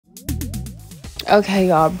Okay,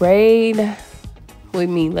 y'all, braid with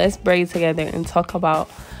me. Let's braid together and talk about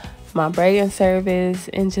my braiding service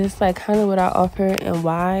and just like kind of what I offer and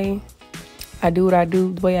why I do what I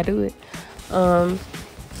do the way I do it.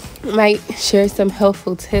 Might share some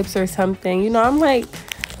helpful tips or something. You know, I'm like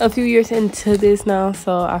a few years into this now,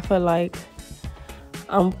 so I feel like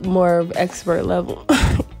I'm more of expert level.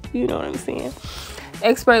 You know what I'm saying?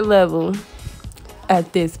 Expert level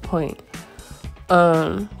at this point.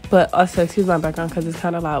 But also, excuse my background because it's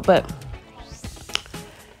kind of loud. But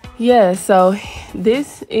yeah, so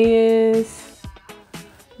this is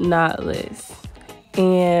knotless,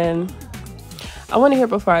 and I want to hear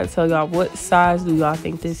before I tell y'all, what size do y'all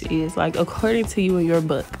think this is? Like, according to you in your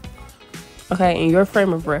book, okay, in your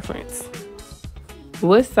frame of reference,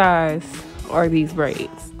 what size are these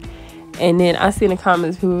braids? And then I see in the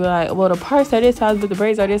comments people were like, well, the parts are this size, but the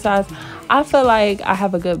braids are this size. I feel like I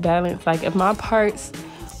have a good balance. Like, if my parts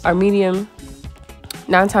are medium,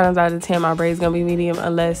 9 times out of 10 my braids gonna be medium,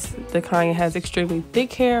 unless the client has extremely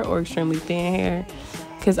thick hair or extremely thin hair,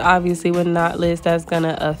 because obviously with knotless, that's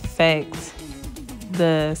gonna affect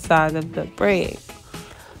the size of the braid.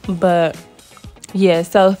 But yeah,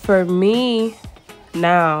 so for me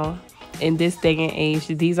now, in this day and age,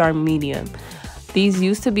 these are medium. These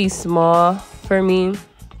used to be small for me,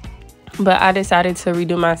 but I decided to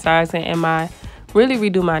redo my sizing and really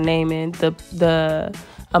redo my naming. The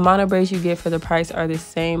amount of braids you get for the price are the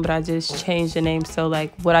same, but I just changed the name. So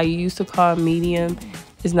like what I used to call medium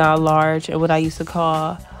is now large, and what I used to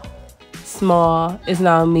call small is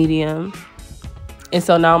now medium. And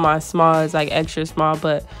so now my small is like extra small,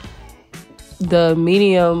 but the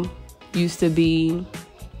medium used to be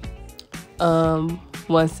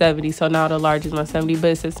 170, so now the large is 170,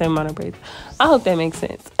 but it's the same amount of braids. I hope that makes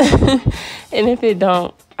sense. And if it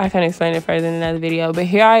don't, I can explain it further in another video. But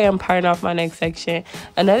here I am parting off my next section.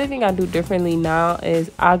 Another thing I do differently now is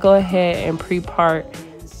I go ahead and pre-part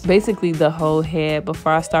basically the whole head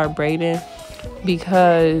before I start braiding,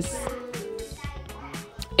 because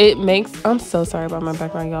it makes, I'm so sorry about my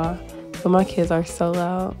background, y'all, but my kids are so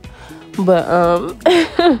loud. But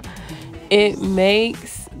it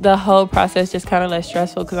makes the whole process just kind of less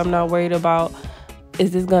stressful, because I'm not worried about, is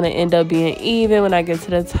this going to end up being even when I get to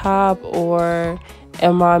the top, or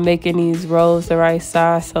am I making these rows the right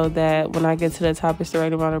size so that when I get to the top it's the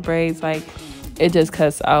right amount of braids. Like, it just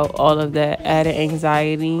cuts out all of that added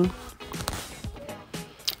anxiety.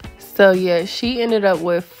 So yeah, she ended up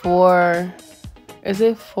with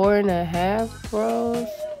 4.5 rows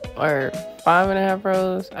or 5.5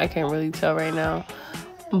 rows? I can't really tell right now,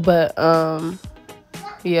 but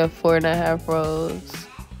yeah, 4.5 rows.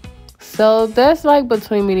 So that's like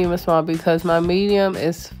between medium and small, because my medium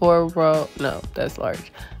is 4 rows. No, that's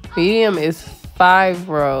large. Medium is 5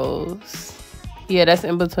 rows. Yeah, that's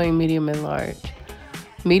in between medium and large.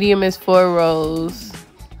 Medium is 4 rows.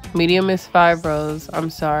 Medium is 5 rows.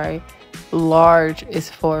 I'm sorry. Large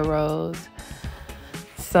is 4 rows.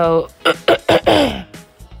 So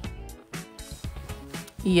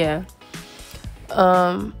yeah.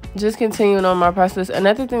 Just continuing on my process.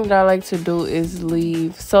 Another thing that I like to do is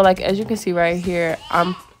leave. So like, as you can see right here,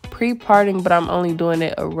 I'm pre-parting, but I'm only doing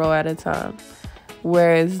it a row at a time.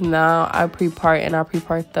 Whereas now I pre-part, and I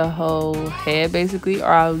pre-part the whole head basically, or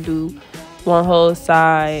I'll do one whole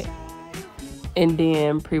side and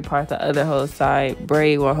then pre-part the other whole side,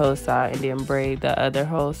 braid one whole side, and then braid the other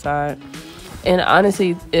whole side. And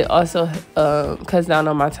honestly, it also cuts down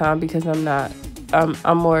on my time, because I'm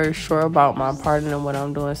more sure about my parting and what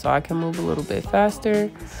I'm doing, so I can move a little bit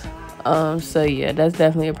faster. So yeah, that's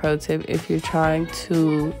definitely a pro tip if you're trying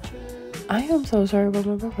to, I am so sorry about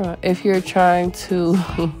my background. If you're trying to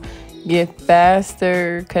get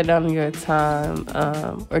faster, cut down on your time,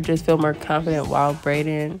 or just feel more confident while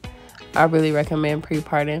braiding, I really recommend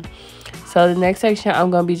pre-parting. So the next section,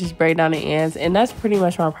 I'm gonna be just braiding down the ends, and that's pretty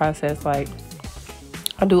much my process. Like,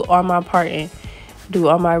 I do all my parting, do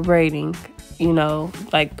all my braiding, you know,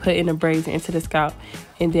 like putting the braids into the scalp,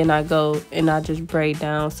 and then I go and I just braid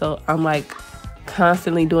down. So I'm like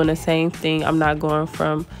constantly doing the same thing. I'm not going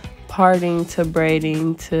from parting to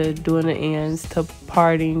braiding to doing the ends to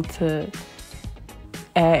parting to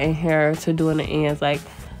adding hair to doing the ends. Like,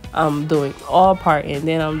 I'm doing all parting,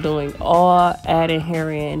 then I'm doing all adding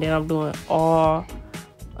hair in, and then I'm doing all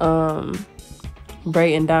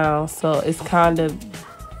braiding down. So it's kind of,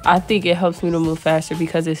 I think it helps me to move faster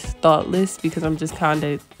because it's thoughtless, because I'm just kind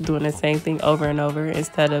of doing the same thing over and over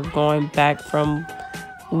instead of going back from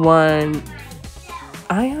one.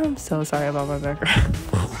 I am so sorry about my background.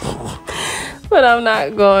 But I'm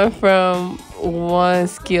not going from one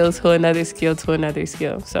skill to another skill to another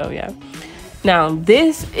skill. So yeah. Now,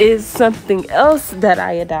 this is something else that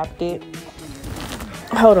I adopted.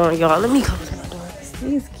 Hold on, y'all. Let me close my door.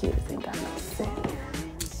 These kids ain't got no sense.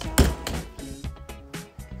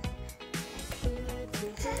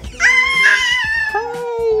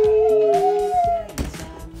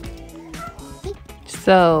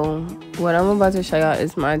 So, what I'm about to show y'all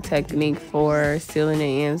is my technique for sealing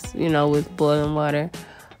the ends, you know, with boiling water.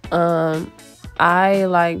 I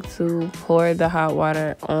like to pour the hot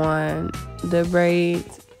water on the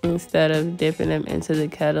braids instead of dipping them into the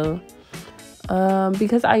kettle.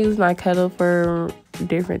 Because I use my kettle for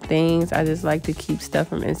different things, I just like to keep stuff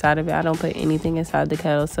from inside of it. I don't put anything inside the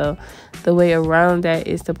kettle, so the way around that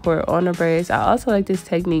is to pour it on the braids. I also like this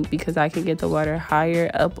technique because I can get the water higher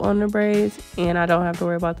up on the braids and I don't have to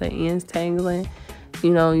worry about the ends tangling. You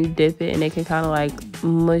know, you dip it and it can kind of like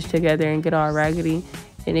mush together and get all raggedy,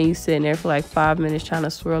 and then you sitting there for like 5 minutes trying to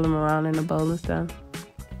swirl them around in a bowl and stuff,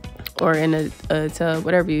 or in a tub,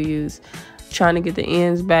 whatever you use, trying to get the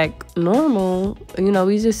ends back normal. You know,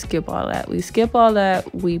 we just skip all that. We skip all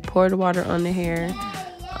that. We pour the water on the hair.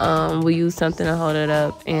 We use something to hold it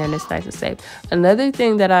up, and it's nice and safe. Another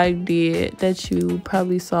thing that I did that you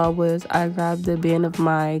probably saw was I grabbed the bin of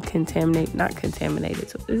my not contaminated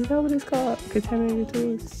tools. Is that what it's called? Contaminated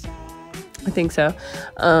tools? I think so.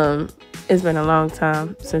 It's been a long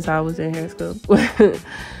time since I was in hair school.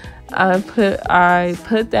 I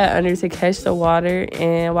put that under to catch the water,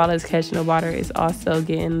 and while it's catching the water, it's also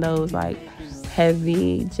getting those like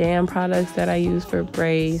heavy jam products that I use for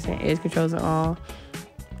braids and edge controls and all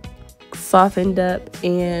softened up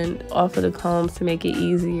and off of the combs to make it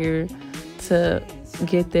easier to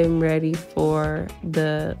get them ready for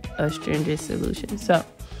the astringent solution. So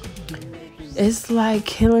it's like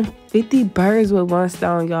killing 50 birds with one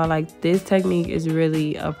stone, y'all. Like, this technique is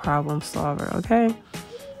really a problem solver, okay?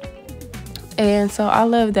 And so I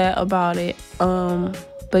love that about it.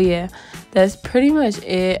 But yeah, that's pretty much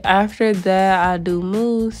it. After that, I do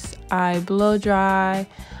mousse, I blow dry.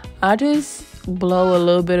 I just blow a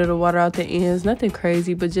little bit of the water out the ends, nothing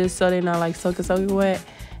crazy, but just so they're not like soaking wet.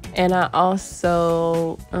 And I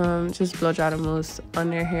also just blow dry the mousse on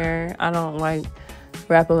their hair. I don't like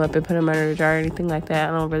wrap them up and put them under the dryer or anything like that.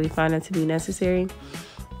 I don't really find that to be necessary.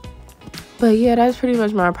 But yeah, that's pretty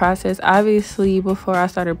much my process. Obviously, before I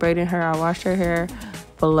started braiding her, I washed her hair,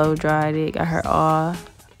 blow dried it, got her all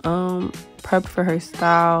prepped for her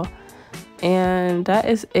style, and that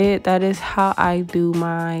is it. That is how I do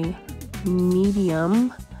my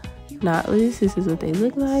medium knotless. This is what they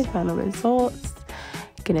look like. Final results.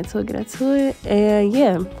 Get into it. And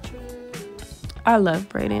yeah, I love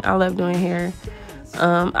braiding. I love doing hair.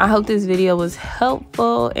 I hope this video was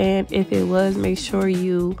helpful, and if it was, make sure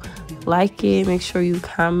you like it, make sure you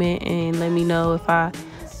comment, and let me know if I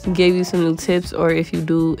gave you some new tips or if you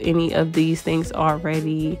do any of these things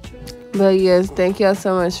already. But yes, thank y'all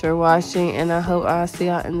so much for watching, and I hope I'll see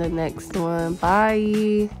y'all in the next one.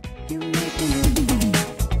 Bye.